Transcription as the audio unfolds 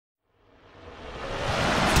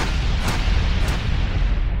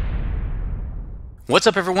What's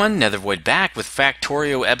up, everyone? Nethervvoid back with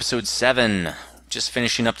Factorio episode 7. Just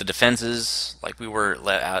finishing up the defenses like we were.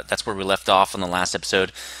 That's where we left off on the last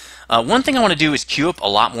episode. One thing I want to do is queue up a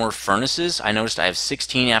lot more furnaces. I noticed I have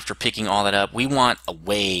 16 after picking all that up. We want a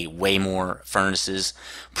way more furnaces.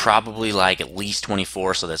 Probably like at least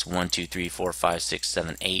 24. So that's 1, 2, 3, 4, 5, 6,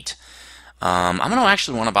 7, 8. I'm going to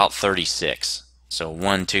actually want about 36. So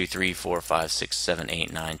 1, 2, 3, 4, 5, 6, 7,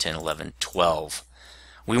 8, 9, 10, 11, 12.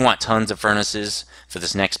 We want tons of furnaces for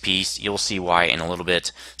this next piece. You'll see why in a little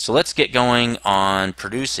bit. So let's get going on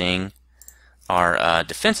producing our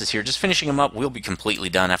defenses here. Just finishing them up. We'll be completely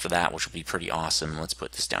done after that, which will be pretty awesome. Let's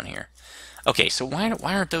put this down here. Okay, so why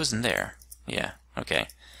aren't those in there? Yeah, okay.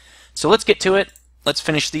 So let's get to it. Let's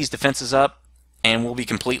finish these defenses up, and we'll be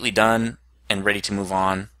completely done and ready to move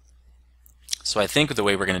on. So I think the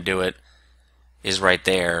way we're going to do it is right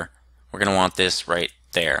there. We're going to want this right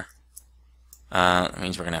there. That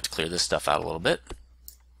means we're going to have to clear this stuff out a little bit.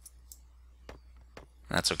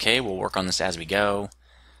 That's okay. We'll work on this as we go.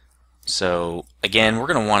 So, again, we're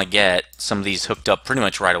going to want to get some of these hooked up pretty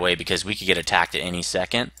much right away because we could get attacked at any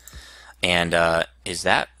second. And is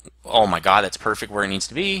that... Oh my god, that's perfect where it needs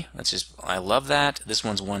to be. That's just... I love that. This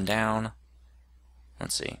one's one down.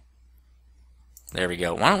 Let's see. There we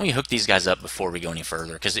go. Why don't we hook these guys up before we go any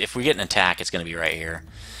further? Because if we get an attack, it's going to be right here.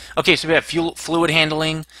 Okay, so we have fluid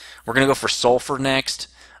handling. We're going to go for sulfur next.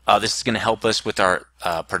 This is going to help us with our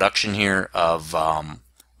production here of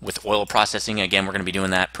with oil processing. Again, we're going to be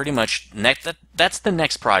doing that pretty much next. That's the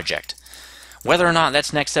next project. Whether or not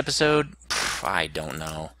that's next episode, I don't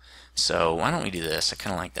know. So why don't we do this? I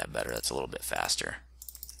kind of like that better. That's a little bit faster.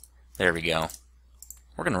 There we go.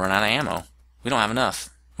 We're going to run out of ammo. We don't have enough.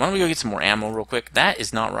 Why don't we go get some more ammo real quick? That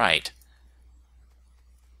is not right.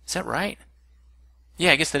 Is that right?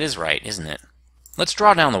 Yeah, I guess that is right, isn't it? Let's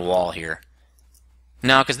draw down the wall here.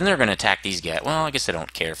 No, because then they're going to attack these guys. Well, I guess I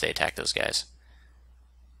don't care if they attack those guys.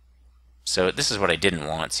 So this is what I didn't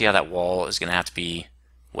want. See how that wall is going to have to be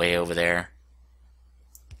way over there?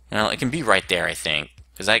 Well, it can be right there, I think.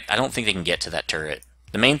 Because I don't think they can get to that turret.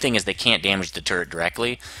 The main thing is they can't damage the turret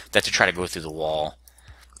directly. They have to try to go through the wall.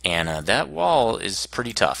 And that wall is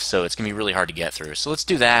pretty tough, so it's going to be really hard to get through. So let's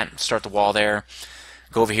do that. Start the wall there.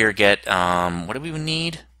 Go over here, get, what do we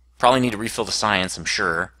need? Probably need to refill the science, I'm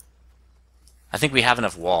sure. I think we have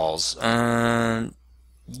enough walls. Yeah,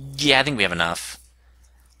 I think we have enough.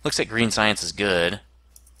 Looks like green science is good.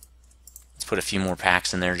 Let's put a few more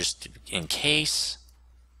packs in there just in case.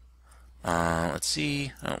 Let's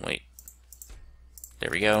see. Oh, wait.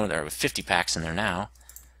 There we go. There are 50 packs in there now.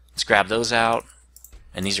 Let's grab those out.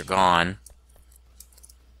 And these are gone.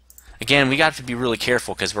 Again, we got to be really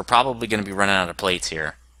careful because we're probably going to be running out of plates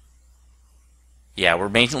here. Yeah, we're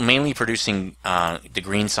mainly producing the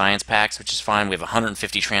green science packs, which is fine. We have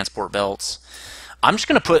 150 transport belts. I'm just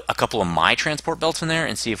going to put a couple of my transport belts in there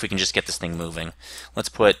and see if we can just get this thing moving. Let's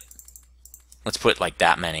put like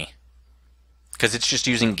that many. Because it's just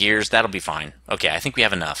using gears, that'll be fine. Okay, I think we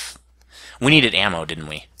have enough. We needed ammo, didn't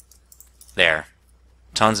we? There.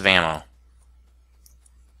 Tons of ammo.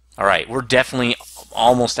 Alright, we're definitely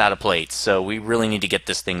almost out of plates, so we really need to get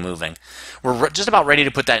this thing moving. We're just about ready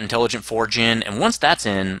to put that intelligent forge in, and once that's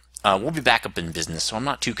in, we'll be back up in business, so I'm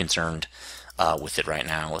not too concerned with it right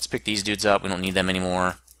now. Let's pick these dudes up. We don't need them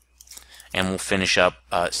anymore. And we'll finish up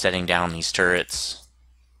setting down these turrets.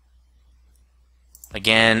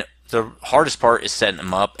 Again, the hardest part is setting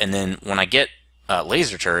them up, and then when I get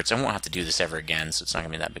laser turrets, I won't have to do this ever again, so it's not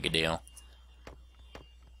going to be that big a deal.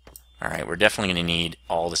 Alright, we're definitely going to need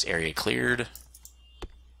all this area cleared.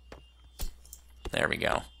 There we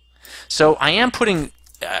go. So I am putting,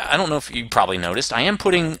 I don't know if you probably noticed, I am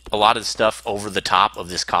putting a lot of the stuff over the top of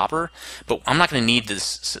this copper, but I'm not going to need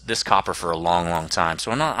this copper for a long time, so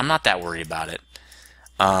I'm not that worried about it.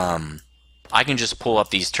 I can just pull up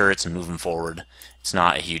these turrets and move them forward. It's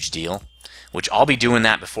not a huge deal, which I'll be doing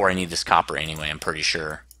that before I need this copper anyway, I'm pretty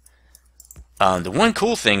sure. The one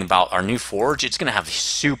cool thing about our new forge, it's going to have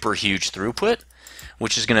super huge throughput,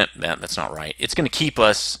 which is going to, that's not right, it's going to keep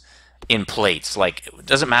us in plates. Like, it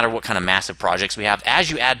doesn't matter what kind of massive projects we have.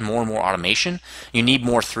 As you add more and more automation, you need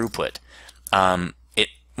more throughput.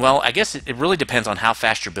 Well, I guess it really depends on how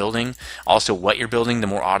fast you're building. Also, what you're building, the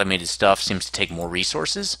more automated stuff seems to take more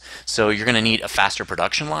resources. So you're going to need a faster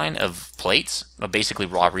production line of plates, basically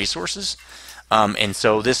raw resources. And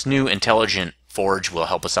so this new intelligent forge will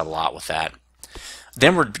help us out a lot with that.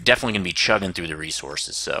 Then we're definitely going to be chugging through the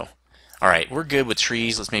resources. So, all right, we're good with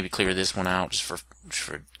trees. Let's maybe clear this one out just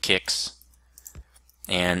for kicks.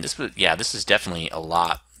 And this, yeah, this is definitely a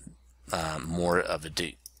lot more of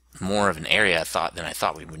an area than I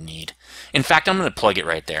thought we would need. In fact, I'm going to plug it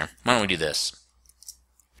right there. Why don't we do this?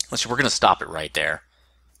 We're going to stop it right there.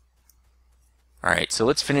 Alright, so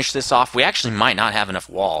let's finish this off. We actually might not have enough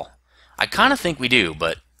wall. I kind of think we do,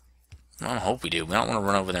 but I don't hope we do. We don't want to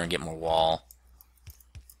run over there and get more wall.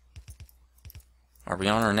 Are we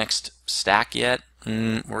on our next stack yet?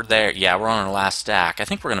 We're there. Yeah, we're on our last stack. I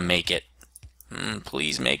think we're going to make it.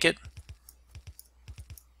 Please make it.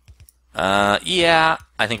 Yeah,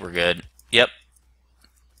 I think we're good. Yep.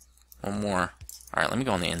 One more. Alright, let me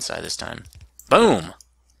go on the inside this time. Boom!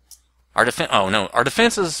 Our defense. Oh, no. Our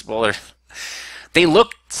defenses, well, they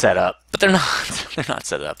look set up, but they're not. They're not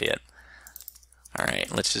set up yet.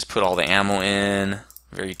 Alright, let's just put all the ammo in.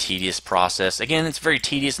 Very tedious process. Again, it's very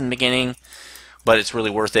tedious in the beginning, but it's really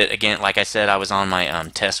worth it. Again, like I said, I was on my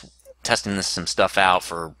testing some stuff out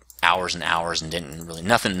for hours and hours and didn't really,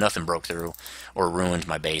 nothing broke through or ruined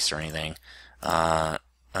my base or anything.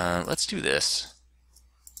 Let's do this.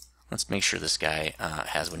 Let's make sure this guy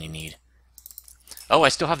has what he need. Oh, I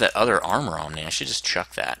still have that other armor on me. I should just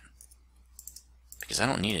chuck that because I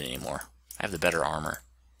don't need it anymore. I have the better armor.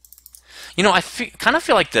 You know, I kind of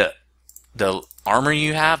feel like the armor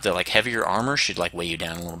you have, the like heavier armor, should like weigh you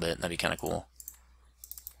down a little bit. That'd be kind of cool.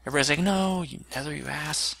 Everybody's like, no, you Nether, you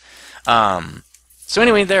ass. So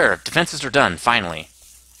anyway, there, defenses are done, finally.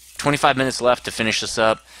 25 minutes left to finish this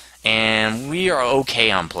up, and we are okay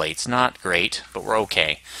on plates. Not great, but we're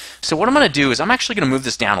okay. So what I'm going to do is I'm actually going to move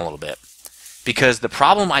this down a little bit, because the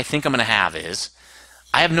problem I think I'm going to have is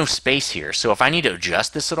I have no space here. So if I need to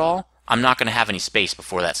adjust this at all, I'm not going to have any space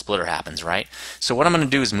before that splitter happens, right? So what I'm going to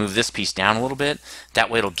do is move this piece down a little bit. That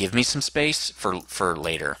way it'll give me some space for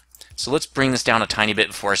later. So let's bring this down a tiny bit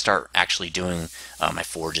before I start actually doing my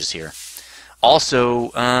forges here.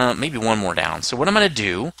 Also, maybe one more down. So what I'm going to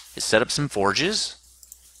do is set up some forges.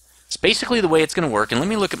 It's basically the way it's going to work. And let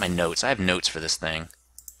me look at my notes. I have notes for this thing.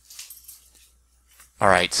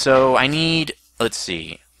 Alright, so I need, let's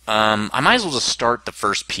see. I might as well just start the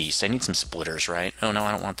first piece. I need some splitters, right? Oh, no,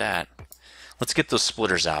 I don't want that. Let's get those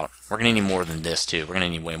splitters out. We're going to need more than this, too. We're going to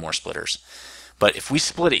need way more splitters. But if we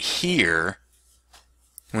split it here,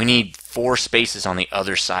 we need 4 spaces on the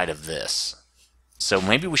other side of this. So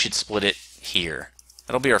maybe we should split it here.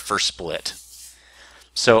 That'll be our first split.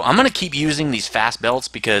 So I'm going to keep using these fast belts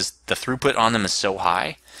because the throughput on them is so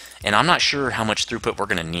high, and I'm not sure how much throughput we're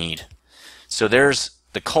going to need. So there's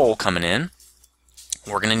the coal coming in.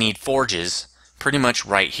 We're going to need forges pretty much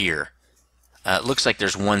right here. It looks like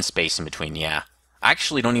there's 1 space in between. Yeah. I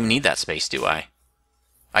actually don't even need that space, do I?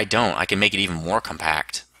 I don't. I can make it even more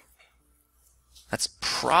compact. That's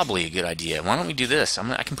probably a good idea. Why don't we do this?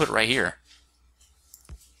 I can put it right here.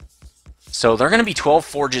 So there are going to be 12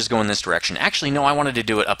 forges going this direction. Actually, no, I wanted to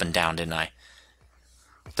do it up and down, didn't I?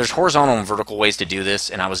 There's horizontal and vertical ways to do this,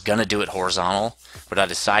 and I was going to do it horizontal, but I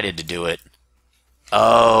decided to do it.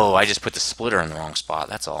 Oh, I just put the splitter in the wrong spot.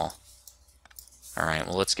 That's all. Alright,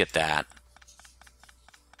 well, let's get that.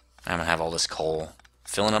 I'm going to have all this coal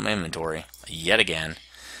filling up my inventory yet again.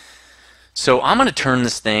 So I'm going to turn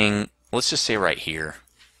this thing, let's just say right here.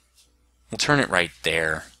 We'll turn it right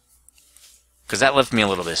there, because that left me a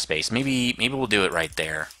little bit of space. Maybe we'll do it right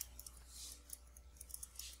there.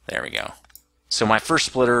 There we go. So my first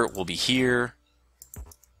splitter will be here.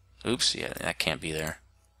 Oops, yeah, that can't be there.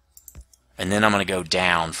 And then I'm going to go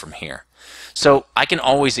down from here. So I can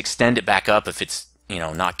always extend it back up if it's, you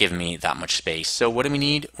know, not giving me that much space. So what do we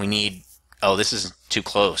need? We need, oh, this is too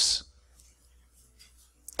close.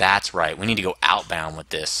 That's right. We need to go outbound with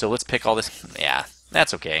this. So let's pick all this. Yeah,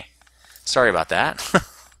 that's okay. Sorry about that.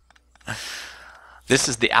 This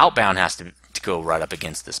is the outbound has to go right up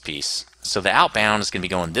against this piece. So the outbound is going to be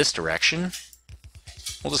going this direction.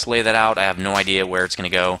 We'll just lay that out. I have no idea where it's going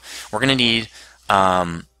to go. We're going to need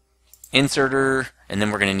inserter, and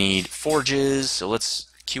then we're going to need forges. So let's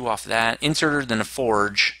queue off that. Inserter, then a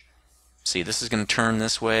forge. See, this is going to turn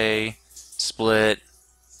this way, split.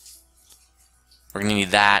 We're going to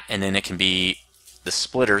need that, and then it can be, the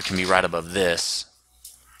splitter can be right above this.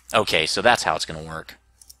 Okay, so that's how it's going to work.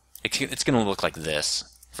 It's going to look like this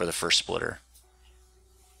for the first splitter.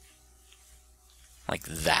 Like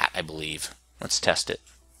that, I believe. Let's test it.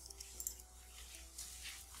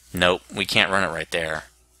 Nope, we can't run it right there.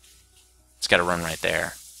 It's got to run right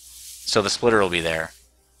there. So the splitter will be there.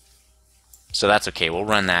 So that's okay, we'll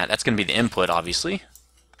run that. That's going to be the input, obviously.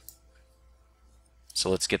 So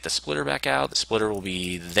let's get the splitter back out. The splitter will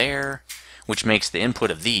be there, which makes the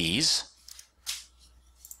input of these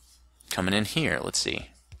coming in here. Let's see.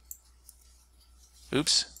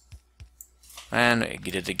 Oops. And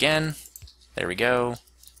get it again. There we go.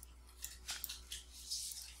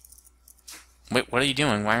 Wait, what are you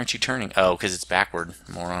doing? Why aren't you turning? Oh, because it's backward,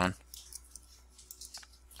 moron.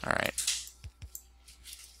 Alright.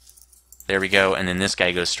 There we go. And then this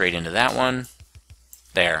guy goes straight into that one.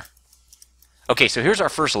 There. Okay, so here's our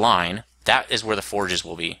first line. That is where the forges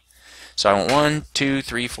will be. So I want 1, 2,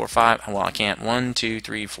 3, 4, 5. Well, I can't. 1, 2,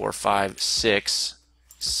 3, 4, 5, 6,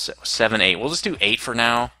 7, 8. We'll just do 8 for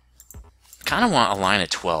now. Kind of want a line of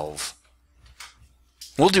 12.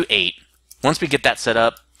 We'll do 8. Once we get that set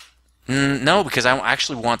up. No, because I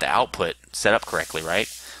actually want the output set up correctly, right?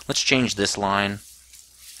 Let's change this line.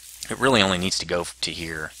 It really only needs to go to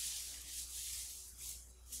here.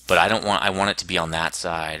 But I want it to be on that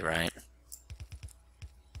side, right?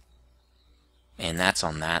 And that's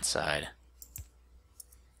on that side.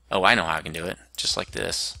 Oh, I know how I can do it. Just like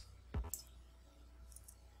this.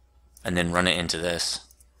 And then run it into this.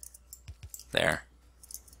 There.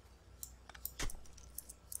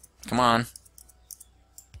 Come on.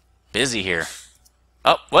 Busy here.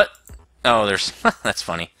 Oh, what? Oh, there's... That's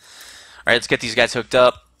funny. Alright, let's get these guys hooked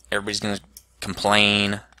up. Everybody's going to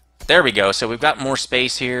complain. There we go. So we've got more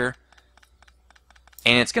space here.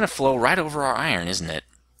 And it's going to flow right over our iron, isn't it?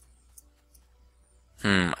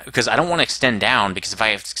 Because I don't want to extend down, because if I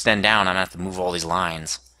extend down, I'm going to have to move all these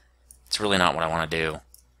lines. It's really not what I want to do.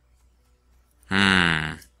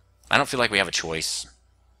 I don't feel like we have a choice.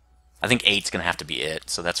 I think 8's going to have to be it,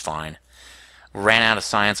 so that's fine. Ran out of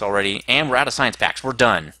science already, and we're out of science packs. We're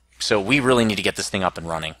done. So we really need to get this thing up and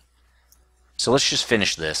running. So let's just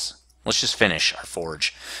finish this. Let's just finish our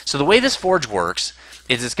forge. So the way this forge works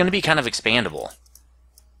is it's going to be kind of expandable.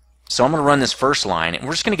 So I'm going to run this first line, and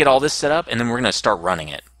we're just going to get all this set up, and then we're going to start running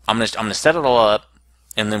it. I'm going to set it all up,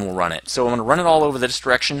 and then we'll run it. So I'm going to run it all over this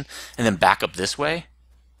direction, and then back up this way.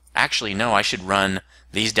 Actually, no, I should run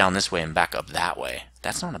these down this way and back up that way.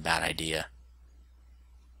 That's not a bad idea.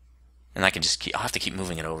 And I can just I'll have to keep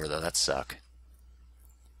moving it over, though. That'd suck.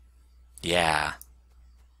 Yeah.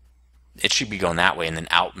 It should be going that way, and then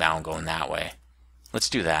outbound going that way. Let's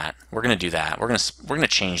do that. We're going to do that. We're going to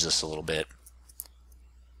change this a little bit.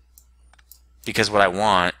 Because what I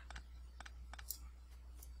want,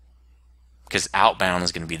 because outbound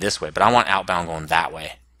is going to be this way, but I want outbound going that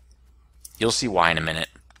way. You'll see why in a minute.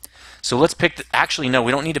 So let's pick, actually no,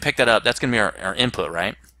 we don't need to pick that up. That's going to be our input,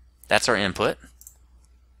 right? That's our input.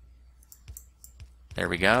 There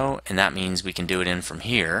we go, and that means we can do it in from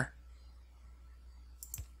here.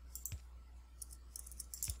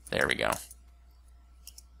 There we go.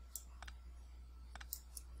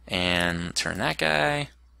 And turn that guy.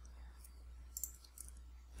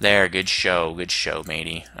 There, good show,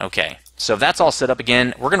 matey. Okay, so that's all set up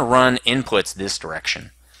again. We're going to run inputs this direction,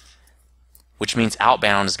 which means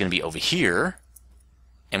outbound is going to be over here,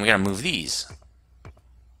 and we got to move these.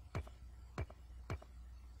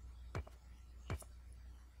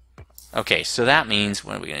 Okay, so that means,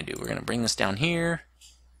 what are we going to do? We're going to bring this down here.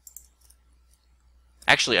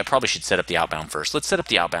 Actually, I probably should set up the outbound first. Let's set up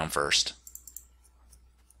the outbound first.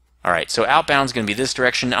 Alright, so outbound is going to be this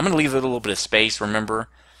direction. I'm going to leave it a little bit of space, remember.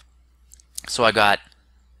 So I got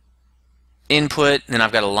input, then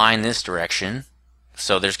I've got a line this direction.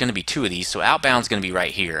 So there's going to be 2 of these. So outbound is going to be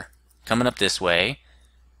right here, coming up this way.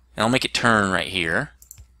 And I'll make it turn right here.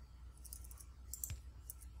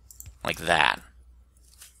 Like that.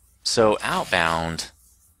 So outbound,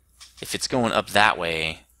 if it's going up that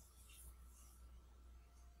way,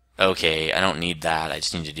 okay, I don't need that. I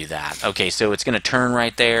just need to do that. Okay, so it's going to turn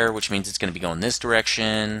right there, which means it's going to be going this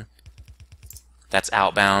direction. That's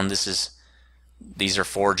outbound. These are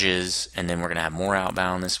forges, and then we're going to have more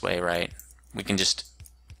outbound this way, right? We can just...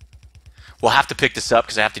 We'll have to pick this up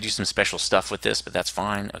because I have to do some special stuff with this, but that's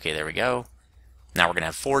fine. Okay, there we go. Now we're going to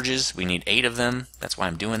have forges. We need 8 of them. That's why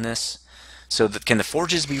I'm doing this. So can the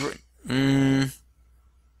forges be...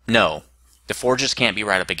 No. The forges can't be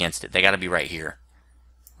right up against it. They got to be right here.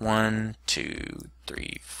 1, 2,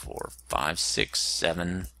 3, 4, 5, 6,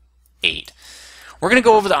 7, 8. We're going to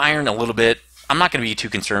go over the iron a little bit. I'm not going to be too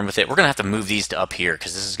concerned with it. We're going to have to move these to up here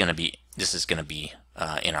because this is going to be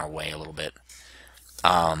in our way a little bit.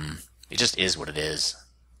 It just is what it is.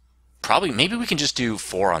 Probably, maybe we can just do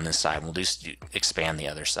 4 on this side. We'll just expand the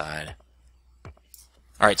other side.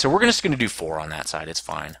 All right, so we're just going to do 4 on that side. It's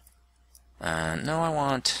fine. No, I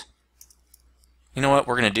want... You know what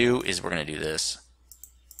we're going to do is we're going to do this.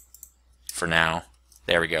 For now.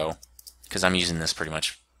 There we go. Because I'm using this pretty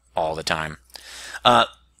much all the time.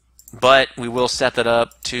 But we will set that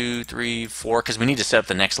up 2, 3, 4 because we need to set up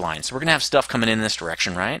the next line. So we're going to have stuff coming in this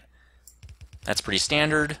direction, right? That's pretty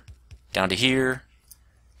standard. Down to here.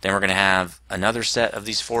 Then we're going to have another set of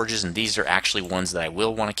these forges, and these are actually ones that I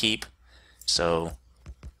will want to keep. So,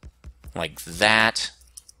 like that.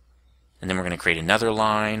 And then we're going to create another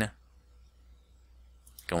line.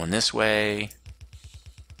 Going this way.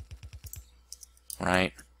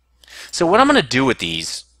 Right? So what I'm going to do with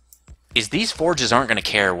these is these forges aren't going to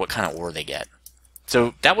care what kind of ore they get.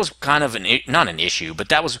 So that was kind of not an issue, but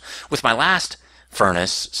that was with my last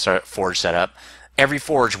furnace forge setup. Every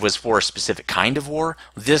forge was for a specific kind of ore.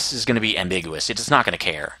 This is going to be ambiguous. It's not going to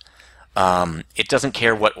care. It doesn't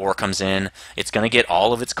care what ore comes in. It's going to get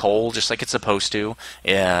all of its coal just like it's supposed to,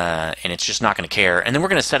 and it's just not going to care. And then we're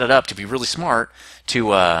going to set it up to be really smart to...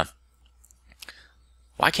 why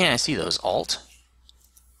can't I see those? Alt?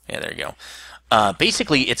 Yeah, there you go.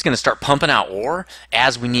 Basically, it's going to start pumping out ore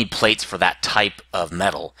as we need plates for that type of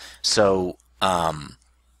metal. So that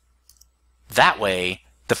way,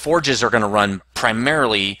 the forges are going to run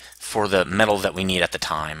primarily for the metal that we need at the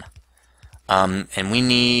time. And we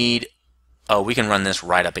need... Oh, we can run this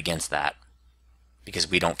right up against that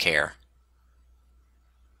because we don't care.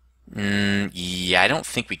 Yeah, I don't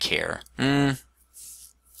think we care. Let's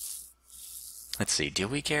see, do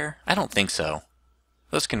we care? I don't think so.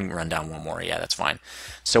 Those can run down one more. Yeah, that's fine.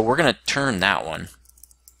 So we're going to turn that one.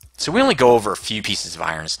 So we only go over a few pieces of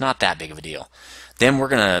iron. It's not that big of a deal. Then we're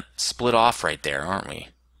going to split off right there, aren't we?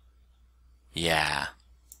 Yeah.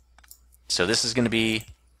 So this is going to be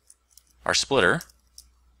our splitter.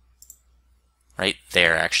 Right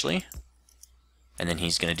there, actually. And then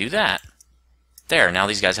he's going to do that. There, now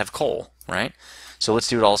these guys have coal, right? So let's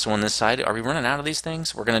do it also on this side. Are we running out of these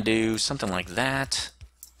things? We're going to do something like that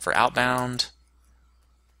for outbound.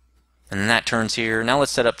 And then that turns here. Now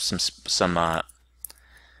let's set up some of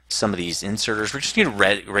these inserters. We're just going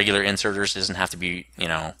to regular inserters. It doesn't have to be, you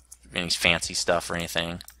know, any fancy stuff or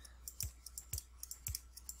anything.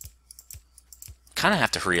 Kind of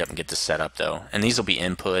have to hurry up and get this set up though, and these will be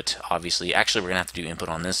input, obviously. Actually, we're gonna have to do input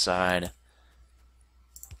on this side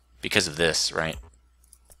because of this, right?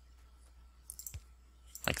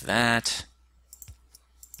 Like that.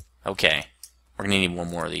 Okay, we're gonna need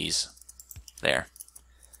one more of these there.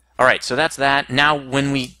 All right, so that's that. Now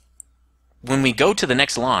when we go to the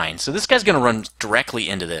next line, so this guy's gonna run directly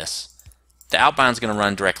into this. The outbound's gonna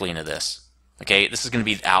run directly into this. Okay, this is gonna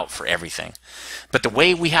be out for everything. But the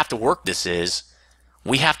way we have to work this is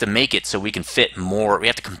we have to make it so we can fit more. We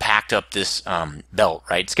have to compact up this belt,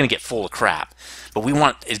 right? It's going to get full of crap. But we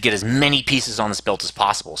want to get as many pieces on this belt as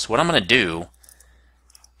possible. So what I'm going to do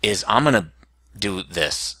is I'm going to do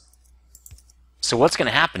this. So what's going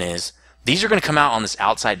to happen is these are going to come out on this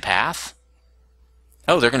outside path.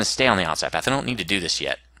 Oh, they're going to stay on the outside path. I don't need to do this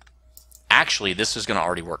yet. Actually, this is going to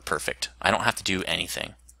already work perfect. I don't have to do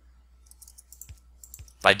anything.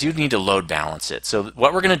 But I do need to load balance it. So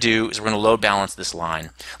what we're going to do is we're going to load balance this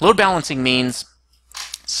line. Load balancing means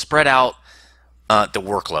spread out the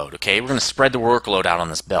workload. Okay, we're going to spread the workload out on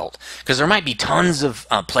this belt because there might be tons of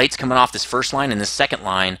plates coming off this first line, and this second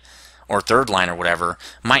line or third line or whatever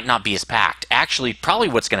might not be as packed. Actually, probably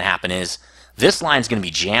what's going to happen is this line's going to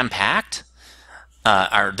be jam-packed.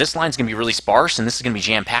 Or this line's going to be really sparse, and this is going to be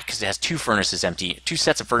jam-packed because it has two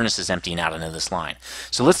sets of furnaces emptying out into this line.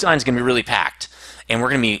 So this line's going to be really packed. And we're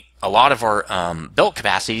going to be, a lot of our belt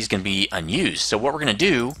capacity is going to be unused. So what we're going to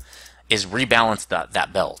do is rebalance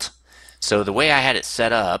that belt. So the way I had it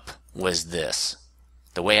set up was this.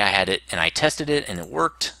 The way I had it, and I tested it, and it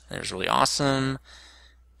worked. It was really awesome.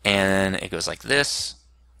 And it goes like this,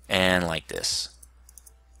 and like this.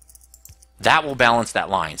 That will balance that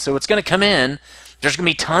line. So it's going to come in. There's going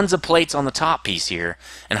to be tons of plates on the top piece here,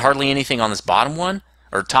 and hardly anything on this bottom one.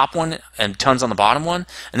 Or top one, and tons on the bottom one,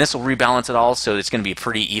 and this will rebalance it all, so it's going to be a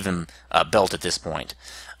pretty even belt at this point.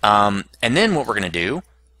 And then what we're going to do,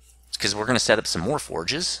 because we're going to set up some more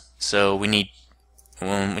forges, so we need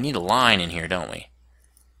a line in here, don't we?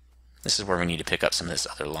 This is where we need to pick up some of this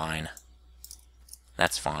other line.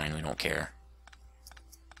 That's fine, we don't care.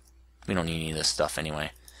 We don't need any of this stuff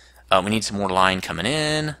anyway. We need some more line coming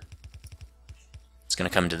in. It's going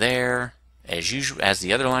to come to there, as usual, as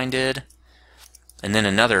the other line did. And then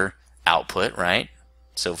another output, right?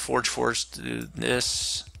 So forge to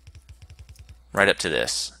this, right up to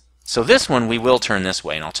this. So this one we will turn this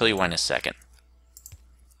way, and I'll tell you why in a second.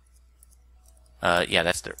 Yeah,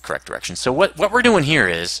 that's the correct direction. So what we're doing here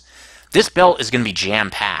is, this belt is going to be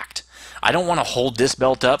jam-packed. I don't want to hold this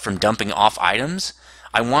belt up from dumping off items.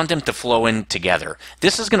 I want them to flow in together.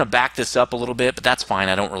 This is going to back this up a little bit, but that's fine.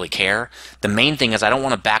 I don't really care. The main thing is I don't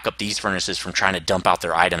want to back up these furnaces from trying to dump out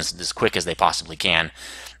their items as quick as they possibly can.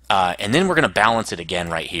 And then we're going to balance it again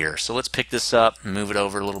right here. So let's pick this up and move it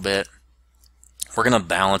over a little bit. We're going to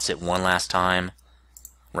balance it one last time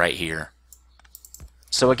right here.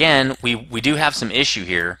 So again, we do have some issue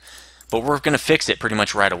here, but we're going to fix it pretty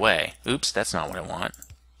much right away. Oops, that's not what I want.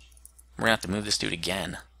 We're going to have to move this dude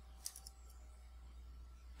again.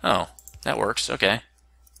 Oh, that works. Okay.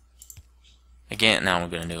 Again, now we're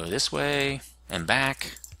going to do it this way and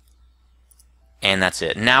back. And that's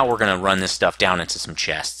it. Now we're going to run this stuff down into some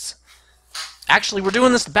chests. Actually, we're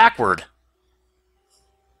doing this backward.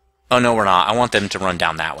 Oh, no, we're not. I want them to run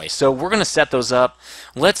down that way. So we're going to set those up.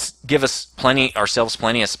 Let's give ourselves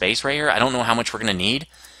plenty of space right here. I don't know how much we're going to need.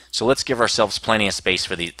 So let's give ourselves plenty of space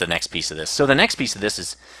for the next piece of this. So the next piece of this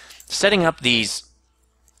is setting up these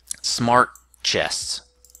smart chests.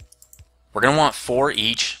 We're going to want 4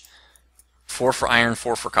 each. 4 for iron,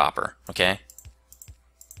 4 for copper. Okay?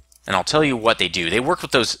 And I'll tell you what they do. They work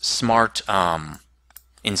with those smart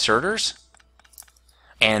inserters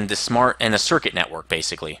and the circuit network,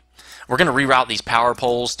 basically. We're going to reroute these power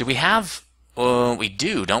poles. Do we have... we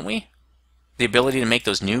do, don't we? The ability to make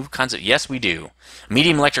those new kinds of... Yes, we do.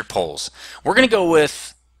 Medium electric poles. We're going to go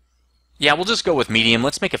with... Yeah, we'll just go with medium.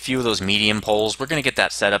 Let's make a few of those medium poles. We're going to get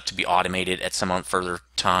that set up to be automated at some further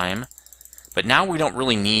time. But now we don't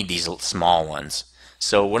really need these small ones.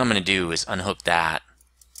 So what I'm going to do is unhook that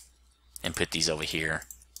and put these over here.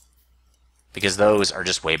 Because those are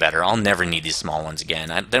just way better. I'll never need these small ones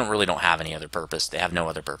again. They really don't have any other purpose. They have no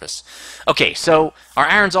other purpose. Okay, so our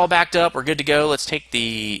iron's all backed up. We're good to go. Let's take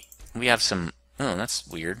the... We have some... Oh, that's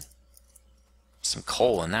weird. Some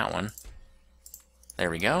coal in that one.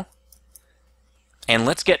 There we go. And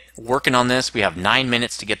let's get working on this. We have 9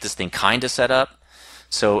 minutes to get this thing kind of set up.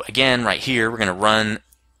 So again, right here, we're going to run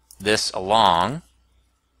this along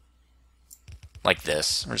like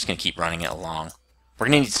this. We're just going to keep running it along. We're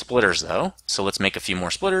going to need splitters, though. So let's make a few more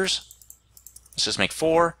splitters. Let's just make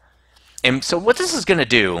 4. And so what this is going to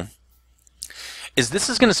do is this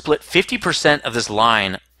is going to split 50% of this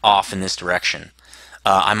line off in this direction.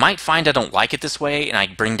 I might find I don't like it this way, and I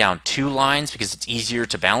bring down 2 lines because it's easier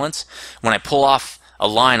to balance. When I pull off a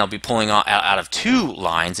line, I'll be pulling out of 2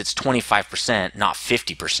 lines. It's 25%, not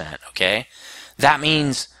 50%, okay? That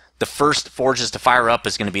means the first forges to fire up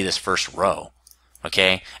is going to be this first row.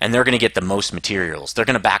 Okay, and they're going to get the most materials. They're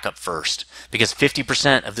going to back up first because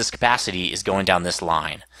 50% of this capacity is going down this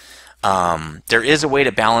line. There is a way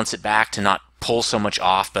to balance it back to not pull so much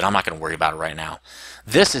off, but I'm not going to worry about it right now.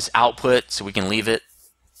 This is output, so we can leave it.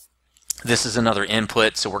 This is another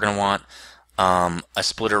input, so we're going to want a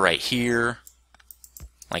splitter right here,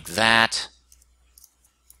 like that.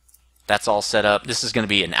 That's all set up. This is going to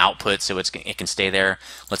be an output, so it can stay there.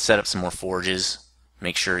 Let's set up some more forges.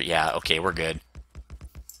 Make sure, yeah, okay, we're good.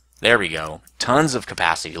 There we go. Tons of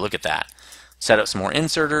capacity. Look at that. Set up some more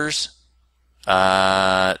inserters.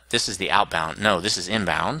 This is the outbound. No, this is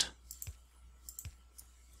inbound.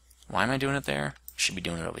 Why am I doing it there? Should be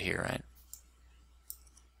doing it over here, right?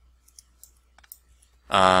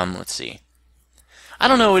 Let's see. I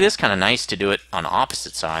don't know. It is kind of nice to do it on the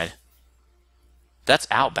opposite side. That's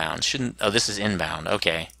outbound. Shouldn't... Oh, this is inbound.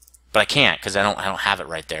 Okay. But I can't because I don't have it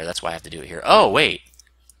right there. That's why I have to do it here. Oh, wait.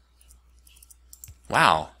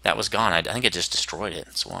 Wow, that was gone. I think it just destroyed it.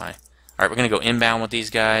 That's why. Alright, we're going to go inbound with these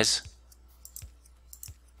guys.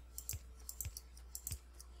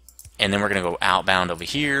 And then we're going to go outbound over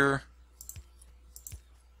here.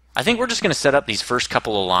 I think we're just going to set up these first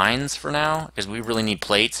couple of lines for now, because we really need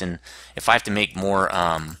plates, and if I have to make more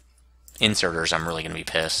inserters, I'm really going to be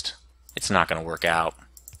pissed. It's not going to work out.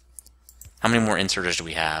 How many more inserters do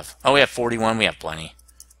we have? Oh, we have 41. We have plenty.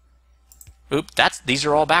 Oop, these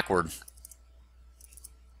are all backward.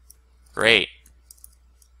 Great.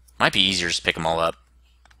 Might be easier to just pick them all up.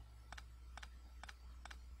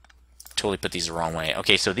 Totally put these the wrong way.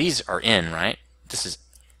 Okay, so these are in, right? This is...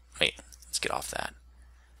 Wait, let's get off that.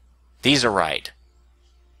 These are right.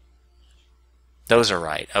 Those are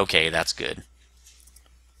right. Okay, that's good.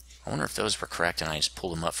 I wonder if those were correct and I just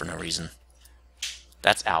pulled them up for no reason.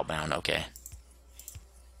 That's outbound, okay.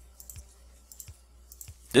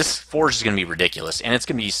 This forge is going to be ridiculous, and it's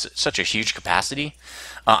going to be such a huge capacity.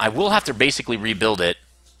 I will have to basically rebuild it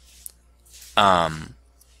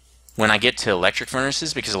when I get to electric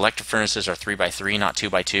furnaces, because electric furnaces are 3x3, not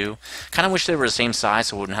 2x2. Kind of wish they were the same size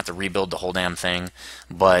so I wouldn't have to rebuild the whole damn thing,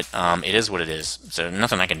 but it is what it is, so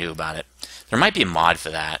nothing I can do about it. There might be a mod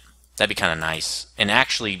for that. That'd be kind of nice. And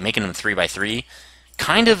actually making them 3x3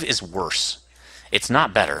 kind of is worse. It's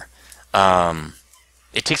not better.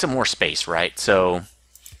 It takes up more space, right? So...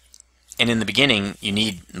 And in the beginning, you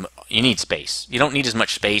need space. You don't need as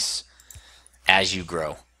much space as you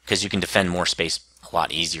grow, because you can defend more space a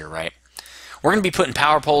lot easier, right? We're going to be putting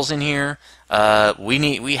power poles in here.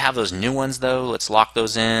 We have those new ones though. Let's lock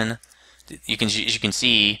those in. As you can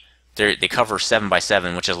see, they cover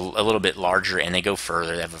 7x7, which is a little bit larger, and they go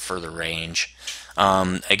further. They have a further range.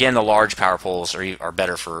 Again, the large power poles are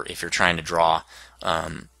better for if you're trying to draw,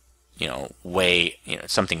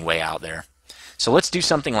 something way out there. So let's do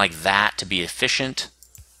something like that to be efficient.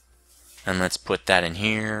 And let's put that in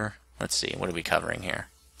here. Let's see, what are we covering here?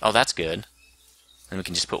 Oh, that's good. Then we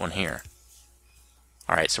can just put one here.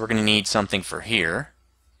 Alright, so we're going to need something for here.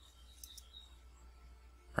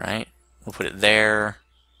 Right? We'll put it there.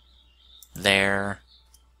 There.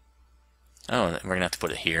 Oh, we're going to have to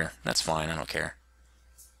put it here. That's fine, I don't care.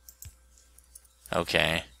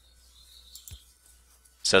 Okay.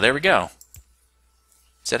 So there we go.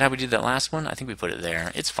 Is that how we did that last one? I think we put it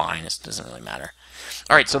there. It's fine. It doesn't really matter.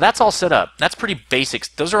 Alright, so that's all set up. That's pretty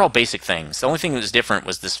basic. Those are all basic things. The only thing that was different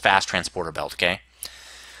was this fast transporter belt, okay?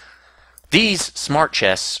 These smart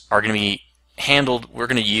chests are going to be handled. We're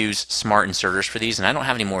going to use smart inserters for these, and I don't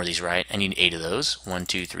have any more of these, right? I need 8 of those. 1,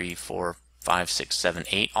 2, 3, 4, 5, 6, 7,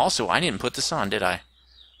 8. Also, I didn't put this on, did I?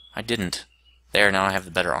 I didn't. There, now I have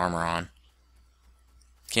the better armor on.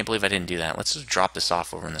 Can't believe I didn't do that. Let's just drop this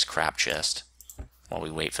off over in this crap chest while we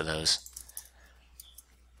wait for those.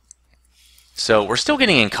 So we're still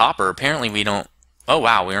getting in copper. Apparently we don't... Oh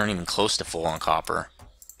wow, we aren't even close to full on copper.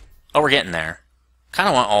 Oh, we're getting there. Kind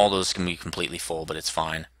of want all those to be completely full, but it's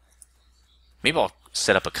fine. Maybe I'll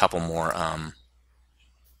set up a couple more,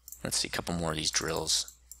 let's see, a couple more of these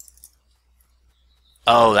drills.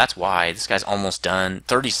 Oh, that's why. This guy's almost done.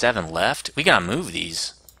 37 left. We gotta move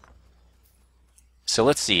these. So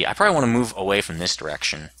let's see. I probably want to move away from this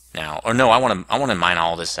direction now. Or no, I want to mine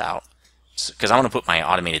all this out. Because I want to put my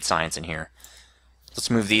automated science in here. Let's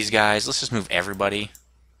move these guys. Let's just move everybody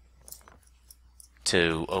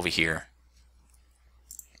to over here.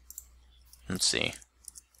 Let's see.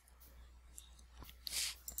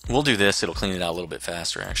 We'll do this. It'll clean it out a little bit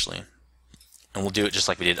faster, actually. And we'll do it just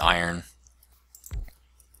like we did iron.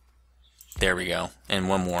 There we go. And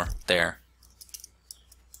one more. There.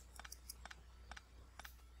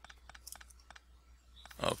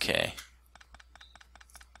 Okay.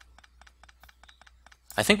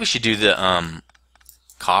 I think we should do the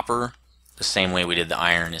copper the same way we did the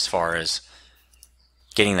iron as far as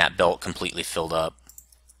getting that belt completely filled up.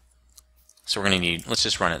 So we're going to need, let's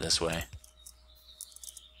just run it this way.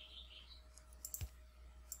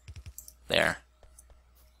 There.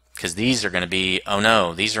 Because these are going to be, oh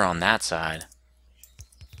no, these are on that side.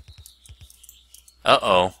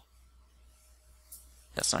 Uh-oh.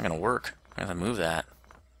 That's not going to work. I have to move that.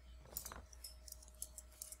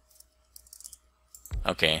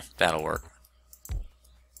 Okay, that'll work.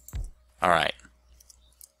 Alright.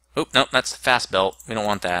 Oop, nope, that's the fast belt. We don't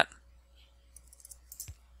want that.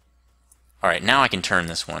 Alright, now I can turn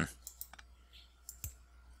this one.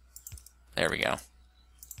 There we go.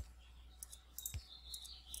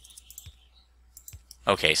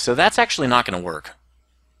 Okay, so that's actually not going to work.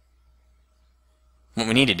 What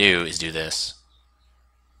we need to do is do this.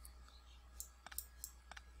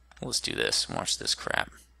 Let's do this. Watch this crap.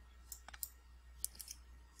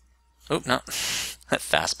 Oh, no. That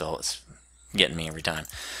fast belt is getting me every time.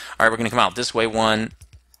 Alright, we're going to come out this way one,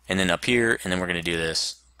 and then up here, and then we're going to do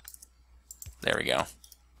this. There we go.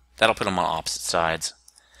 That'll put them on opposite sides.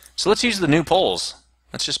 So let's use the new poles.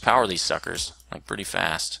 Let's just power these suckers, like pretty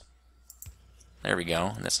fast. There we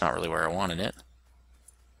go. That's not really where I wanted it.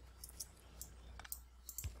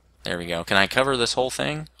 There we go. Can I cover this whole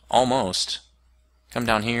thing? Almost. Come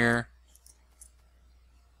down here.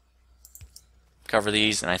 Cover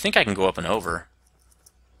these, and I think I can go up and over.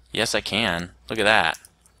 Yes, I can. Look at that.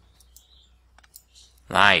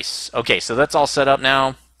 Nice. Okay, so that's all set up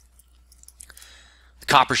now. The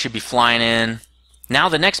copper should be flying in. Now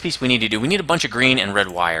the next piece we need to do, we need a bunch of green and red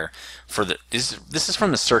wire for the. This is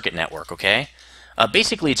from the circuit network, okay?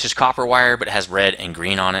 Basically, it's just copper wire, but it has red and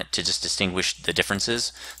green on it to just distinguish the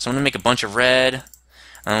differences. So I'm gonna make a bunch of red, and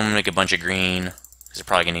I'm gonna make a bunch of green because they're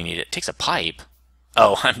probably gonna need it. It takes a pipe.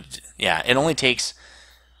 Oh, yeah. It only takes.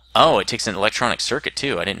 Oh, it takes an electronic circuit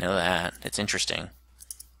too. I didn't know that. It's interesting.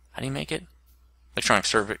 How do you make it? Electronic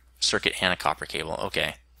circuit and a copper cable.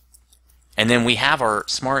 Okay. And then we have our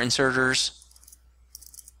smart inserters,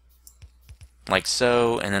 like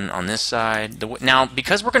so, and then on this side. Now,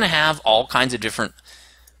 because we're going to have all kinds of different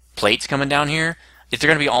plates coming down here, if they're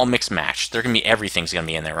going to be all mixed matched, they're going to be, everything's going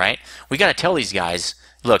to be in there, right? We got to tell these guys,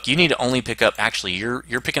 look, you need to only pick up, actually,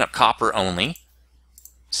 you're picking up copper only.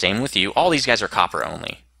 Same with you. All these guys are copper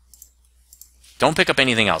only. Don't pick up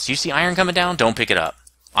anything else. You see iron coming down? Don't pick it up.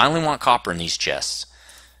 I only want copper in these chests.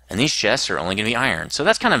 And these chests are only going to be iron. So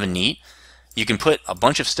that's kind of a neat. You can put a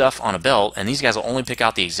bunch of stuff on a belt, and these guys will only pick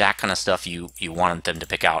out the exact kind of stuff you want them to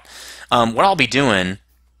pick out. What I'll be doing,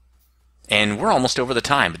 and we're almost over the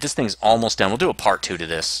time, but this thing's almost done. We'll do a part 2 to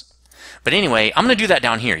this. But anyway, I'm going to do that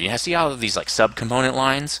down here. You see how these like sub-component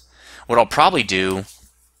lines? What I'll probably do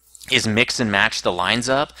is mix and match the lines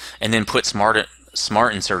up, and then put smart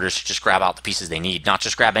inserters to just grab out the pieces they need, not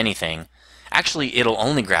just grab anything. Actually, it'll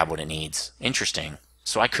only grab what it needs. Interesting.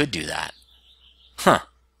 So I could do that. Huh.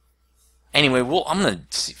 Anyway, I'm going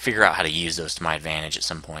to figure out how to use those to my advantage at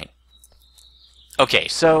some point. Okay,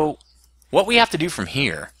 so what we have to do from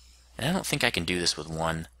here, and I don't think I can do this with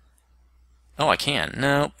one. Oh, I can.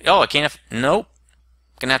 No. Oh, I can't have... Nope.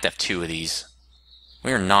 I'm going to have two of these.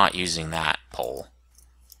 We are not using that pole.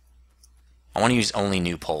 I want to use only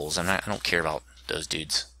new poles. I don't care about those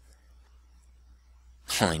dudes.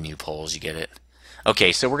 Only new poles, you get it.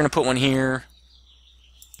 Okay, so we're going to put one here.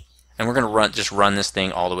 And we're going to just run this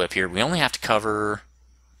thing all the way up here. We only have to cover...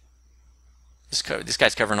 This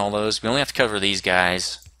guy's covering all those. We only have to cover these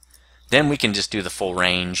guys. Then we can just do the full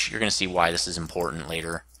range. You're going to see why this is important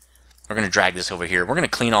later. We're going to drag this over here. We're going to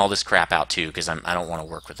clean all this crap out too, because I don't want to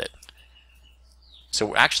work with it.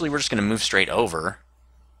 So actually, we're just going to move straight over.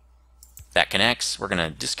 That connects. We're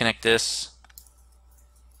going to disconnect this.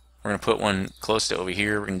 We're going to put one close to over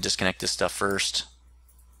here. We're going to disconnect this stuff first.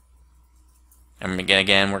 And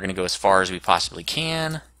again, we're going to go as far as we possibly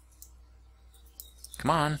can. Come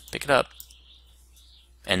on, pick it up.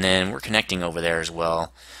 And then we're connecting over there as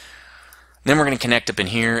well. Then we're going to connect up in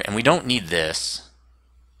here, and we don't need this.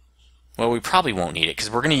 Well, we probably won't need it,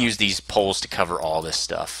 because we're going to use these poles to cover all this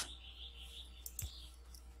stuff.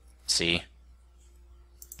 See?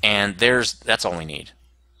 And that's all we need.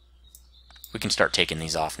 We can start taking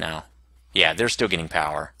these off now. Yeah, they're still getting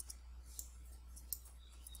power.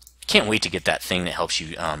 Can't wait to get that thing that helps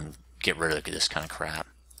you get rid of this kind of crap.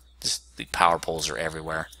 The power poles are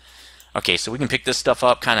everywhere. Okay, so we can pick this stuff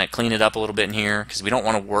up, kind of clean it up a little bit in here, because we don't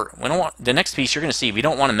want to work. We don't want the next piece you're going to see. We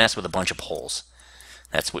don't want to mess with a bunch of poles.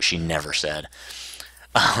 That's what she never said.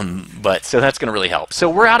 But so that's going to really help. So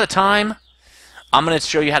we're out of time. I'm going to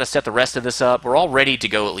show you how to set the rest of this up. We're all ready to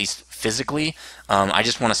go, at least physically. I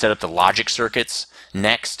just want to set up the logic circuits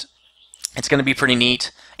next. It's going to be pretty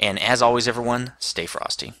neat. And as always, everyone, stay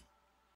frosty.